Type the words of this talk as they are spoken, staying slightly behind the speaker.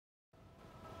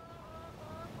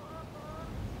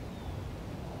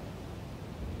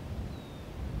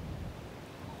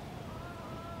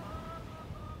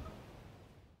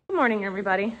morning,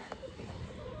 everybody.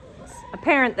 It's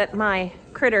apparent that my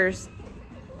critters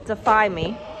defy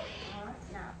me.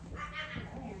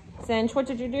 Cinch, what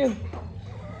did you do?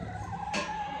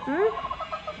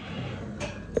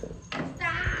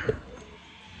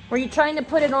 Were you trying to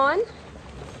put it on?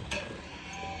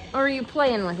 Or are you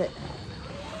playing with it?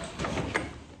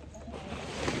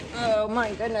 Oh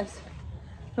my goodness.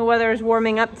 The weather is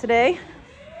warming up today.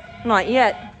 Not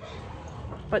yet,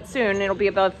 but soon it'll be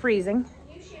above freezing.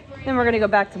 Then we're gonna go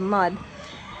back to mud.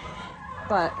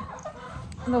 But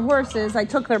the horses, I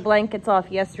took their blankets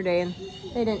off yesterday and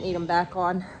they didn't need them back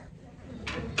on.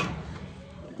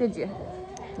 Did you?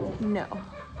 No.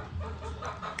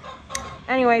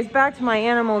 Anyways, back to my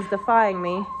animals defying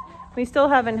me. We still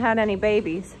haven't had any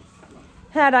babies.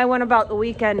 Had I went about the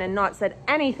weekend and not said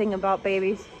anything about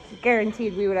babies,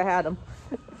 guaranteed we would have had them.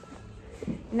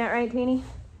 Isn't that right, Teeny?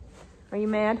 Are you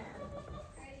mad?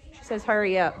 She says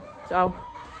hurry up. So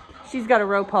she's got a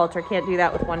rope halter, can't do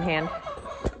that with one hand.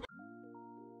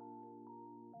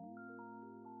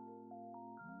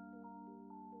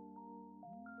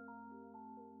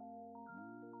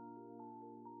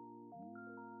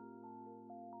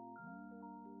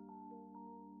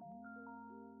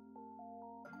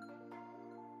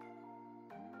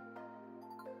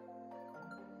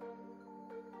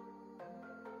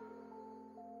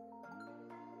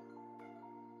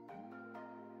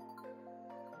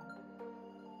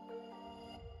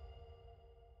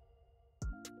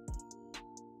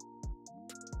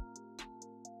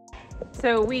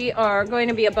 So we are going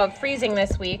to be above freezing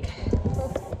this week,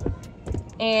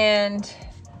 and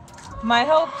my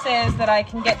hopes is that I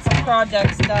can get some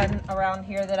projects done around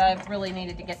here that I've really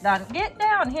needed to get done. Get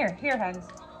down here, Hans.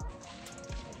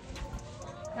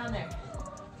 Down there.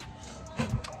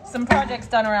 Some projects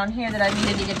done around here that I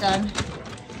needed to get done,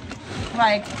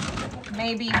 like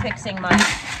maybe fixing my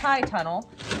high tunnel,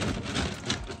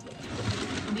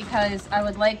 because I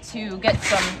would like to get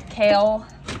some kale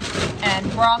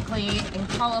and broccoli and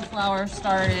cauliflower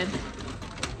started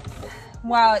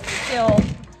while it's still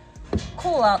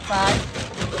cool outside.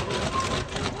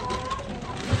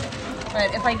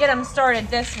 But if I get them started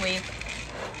this week,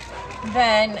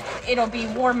 then it'll be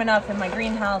warm enough in my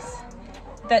greenhouse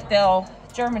that they'll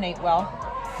germinate well.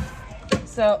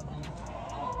 So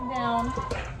down.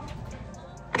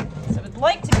 So I'd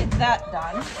like to get that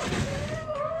done.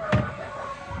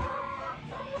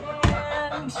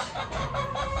 And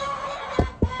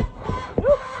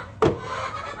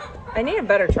I need a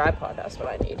better tripod, that's what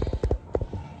I need.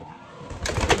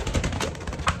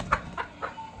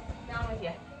 Down with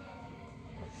you.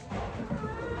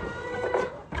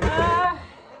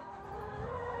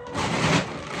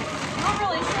 Not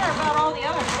really sure about all the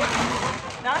other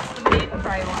things. That's the main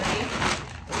priority.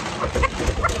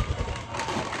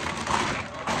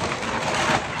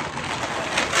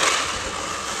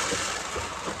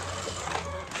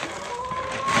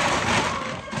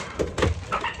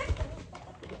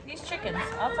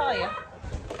 I'll tell you.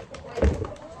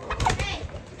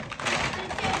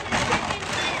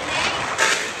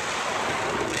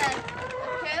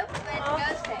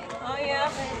 Oh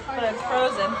yeah, but it's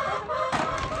frozen.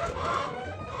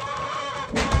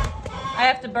 I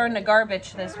have to burn the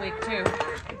garbage this week too.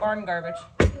 Barn garbage.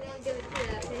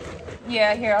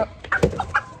 Yeah, here.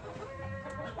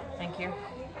 Thank you.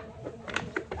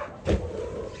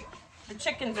 The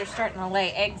chickens are starting to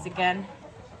lay eggs again,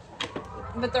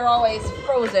 but they're always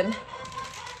frozen.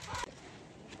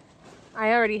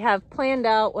 I already have planned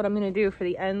out what I'm going to do for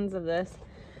the ends of this.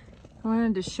 I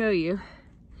wanted to show you.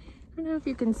 I don't know if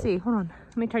you can see. Hold on.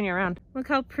 Let me turn you around. Look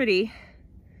how pretty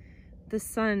the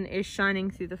sun is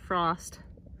shining through the frost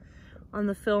on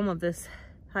the film of this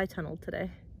high tunnel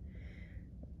today.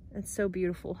 It's so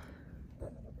beautiful.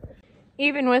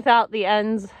 Even without the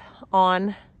ends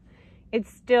on,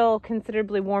 it's still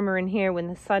considerably warmer in here when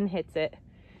the sun hits it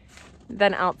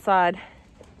than outside.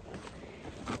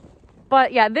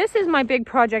 But yeah, this is my big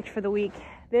project for the week.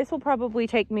 This will probably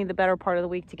take me the better part of the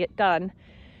week to get done.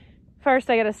 First,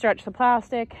 I gotta stretch the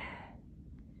plastic.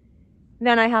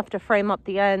 Then I have to frame up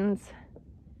the ends.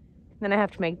 Then I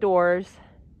have to make doors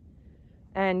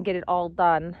and get it all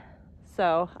done.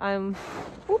 So I'm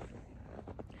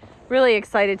really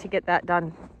excited to get that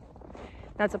done.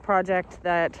 That's a project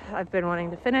that I've been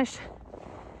wanting to finish,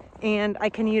 and I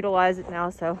can utilize it now.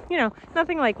 So, you know,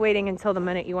 nothing like waiting until the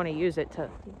minute you want to use it to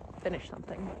finish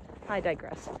something. I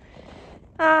digress.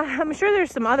 I'm sure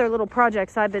there's some other little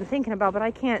projects I've been thinking about, but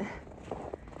I can't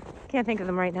think of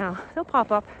them right now. They'll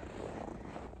pop up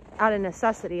out of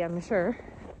necessity, I'm sure.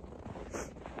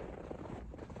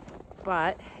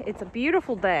 But it's a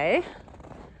beautiful day.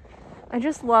 I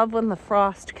just love when the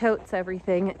frost coats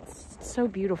everything. It's so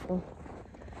beautiful.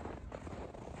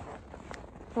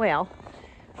 Well,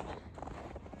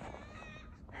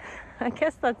 I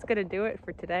guess that's gonna do it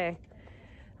for today.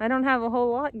 I don't have a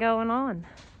whole lot going on.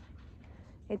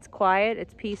 It's quiet,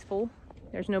 it's peaceful.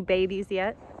 There's no babies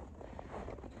yet.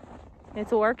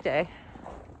 It's a work day.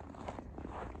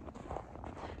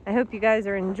 I hope you guys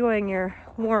are enjoying your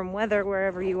warm weather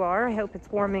wherever you are. I hope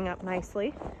it's warming up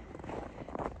nicely.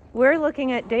 We're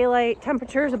looking at daylight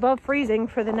temperatures above freezing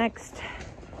for the next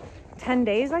 10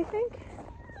 days, I think.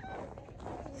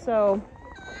 So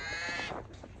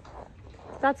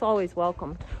that's always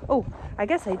welcome. Oh, I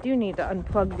guess I do need to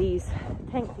unplug these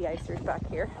tank de-icers back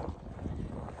here,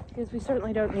 because we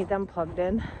certainly don't need them plugged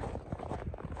in.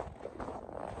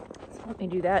 So let me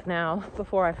do that now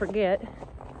before I forget.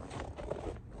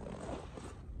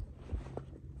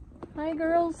 Hi,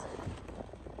 girls.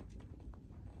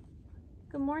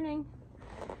 Good morning.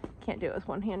 Can't do it with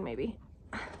one hand, maybe.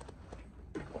 There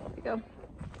we go.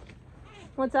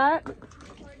 What's that?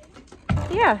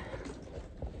 Yeah.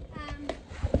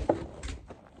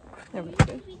 There we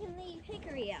go. We can leave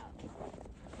Hickory out.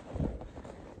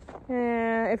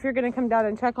 If you're gonna come down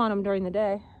and check on them during the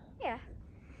day. Yeah.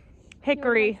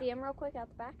 Hickory. You want to see him real quick out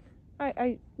the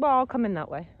back? Well, I'll come in that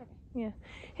way. Okay. Yeah.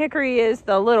 Hickory is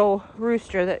the little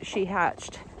rooster that she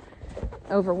hatched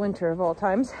over winter of all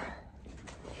times.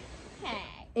 Hey.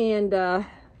 And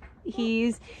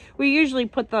we usually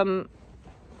put them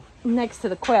next to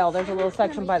the quail. There's a little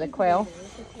section by the quail.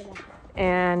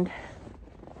 And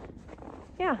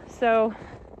yeah, so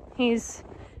he's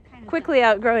quickly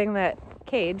outgrowing that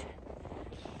cage.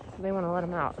 They want to let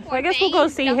him out. So I guess we'll go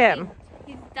see him.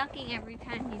 He's ducking every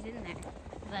time he's in there.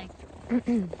 Like,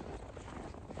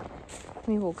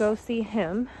 we will go see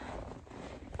him.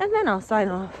 And then I'll sign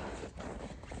off.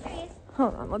 there he is.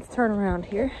 Hold on, let's turn around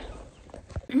here.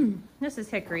 This is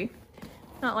Hickory.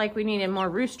 Not like we needed more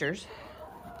roosters.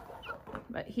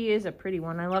 But he is a pretty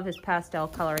one. I love his pastel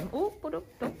coloring. Oh,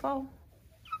 don't fall.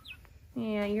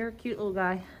 Yeah, you're a cute little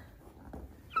guy.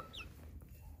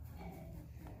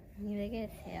 You look at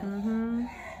his tail. Mm-hmm.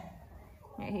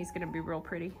 Yeah, he's gonna be real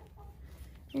pretty.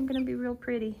 You're gonna be real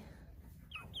pretty.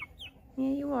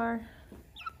 Yeah, you are.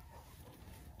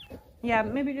 Yeah,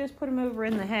 maybe just put him over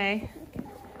in the hay.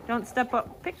 Don't step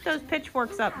up. Pick those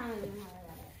pitchforks up.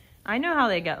 I know how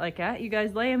they got like that. You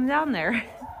guys lay him down there.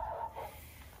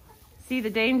 See the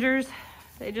dangers?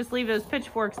 They just leave those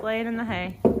pitchforks laying in the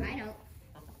hay. I know.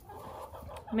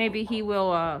 Maybe he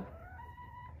will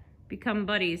become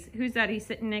buddies. Who's that he's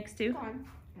sitting next to? Pecan.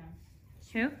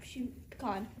 Who?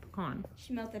 Pecan. Pecan.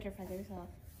 She melted her feathers off.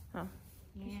 Oh.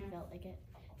 Yeah. She felt like it.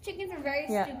 Chickens are very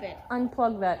Yeah. stupid.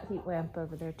 Unplug that heat lamp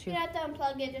over there too. You don't have to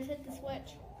unplug it, just hit the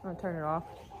switch. I'll turn it off.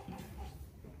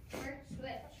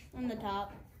 Switch. On the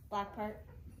top, black part.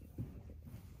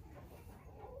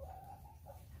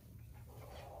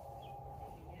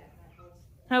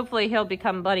 Hopefully he'll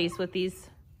become buddies with these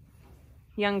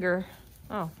younger.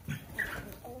 Oh.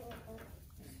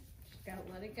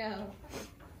 Don't let it go.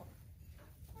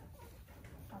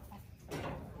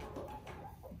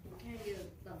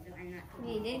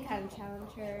 He did kind of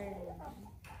challenge her.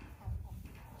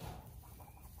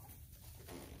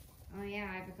 Oh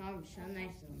yeah, I become so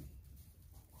nice to him.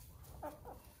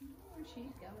 Where's she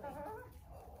going?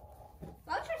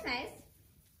 Vulture's nice.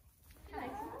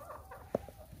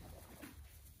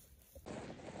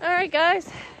 All right,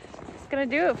 guys. It's gonna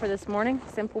do it for this morning.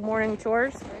 Simple morning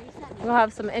chores. We'll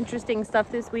have some interesting stuff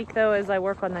this week though as I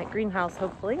work on that greenhouse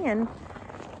hopefully, and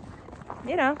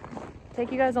you know,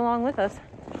 take you guys along with us.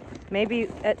 Maybe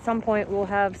at some point we'll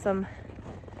have some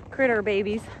critter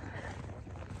babies.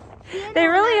 They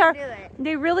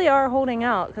really are holding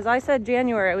out, because I said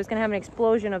January I was gonna have an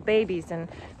explosion of babies, and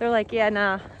they're like, yeah,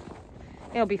 nah,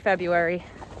 it'll be February.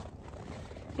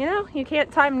 You know, you can't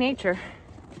time nature.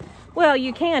 Well,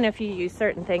 you can if you use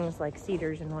certain things like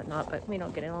cedars and whatnot, but we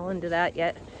don't get all into that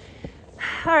yet.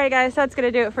 All right, guys, that's gonna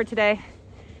do it for today.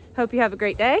 Hope you have a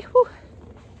great day. Whew.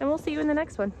 And we'll see you in the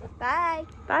next one. Bye.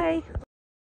 Bye.